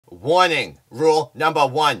Warning, rule number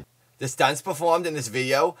 1. The stunts performed in this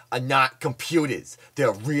video are not computers.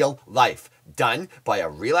 They're real life. Done by a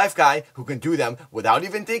real life guy who can do them without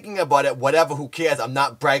even thinking about it. Whatever, who cares? I'm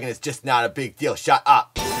not bragging, it's just not a big deal. Shut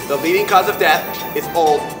up. The leading cause of death is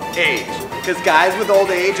old age. Because guys with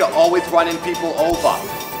old age are always running people over.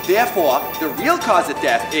 Therefore, the real cause of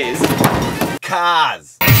death is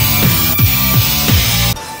cars.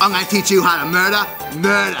 I'm gonna teach you how to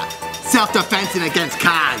murder. Self-defense and against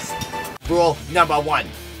cars. Rule number 1.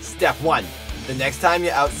 Step 1. The next time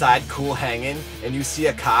you're outside cool hanging and you see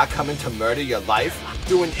a car coming to murder your life,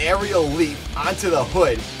 do an aerial leap onto the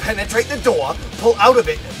hood, penetrate the door, pull out of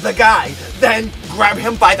it the guy, then grab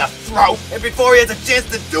him by the throat, and before he has a chance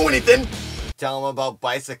to do anything, tell him about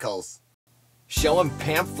bicycles. Show him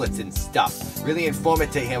pamphlets and stuff. Really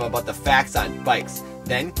informate him about the facts on bikes.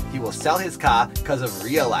 Then he will sell his car because of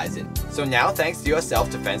realizing. So now, thanks to your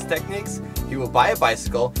self-defense techniques, he will buy a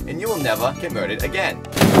bicycle and you will never get murdered again.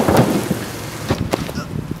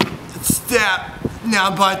 Step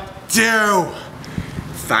number 2.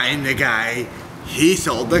 Find the guy he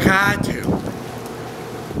sold the car to.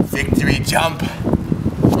 Victory jump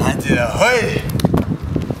onto the hood.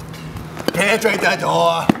 Penetrate the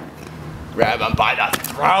door. Grab him by the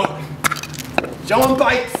throat. Show him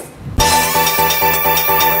bikes.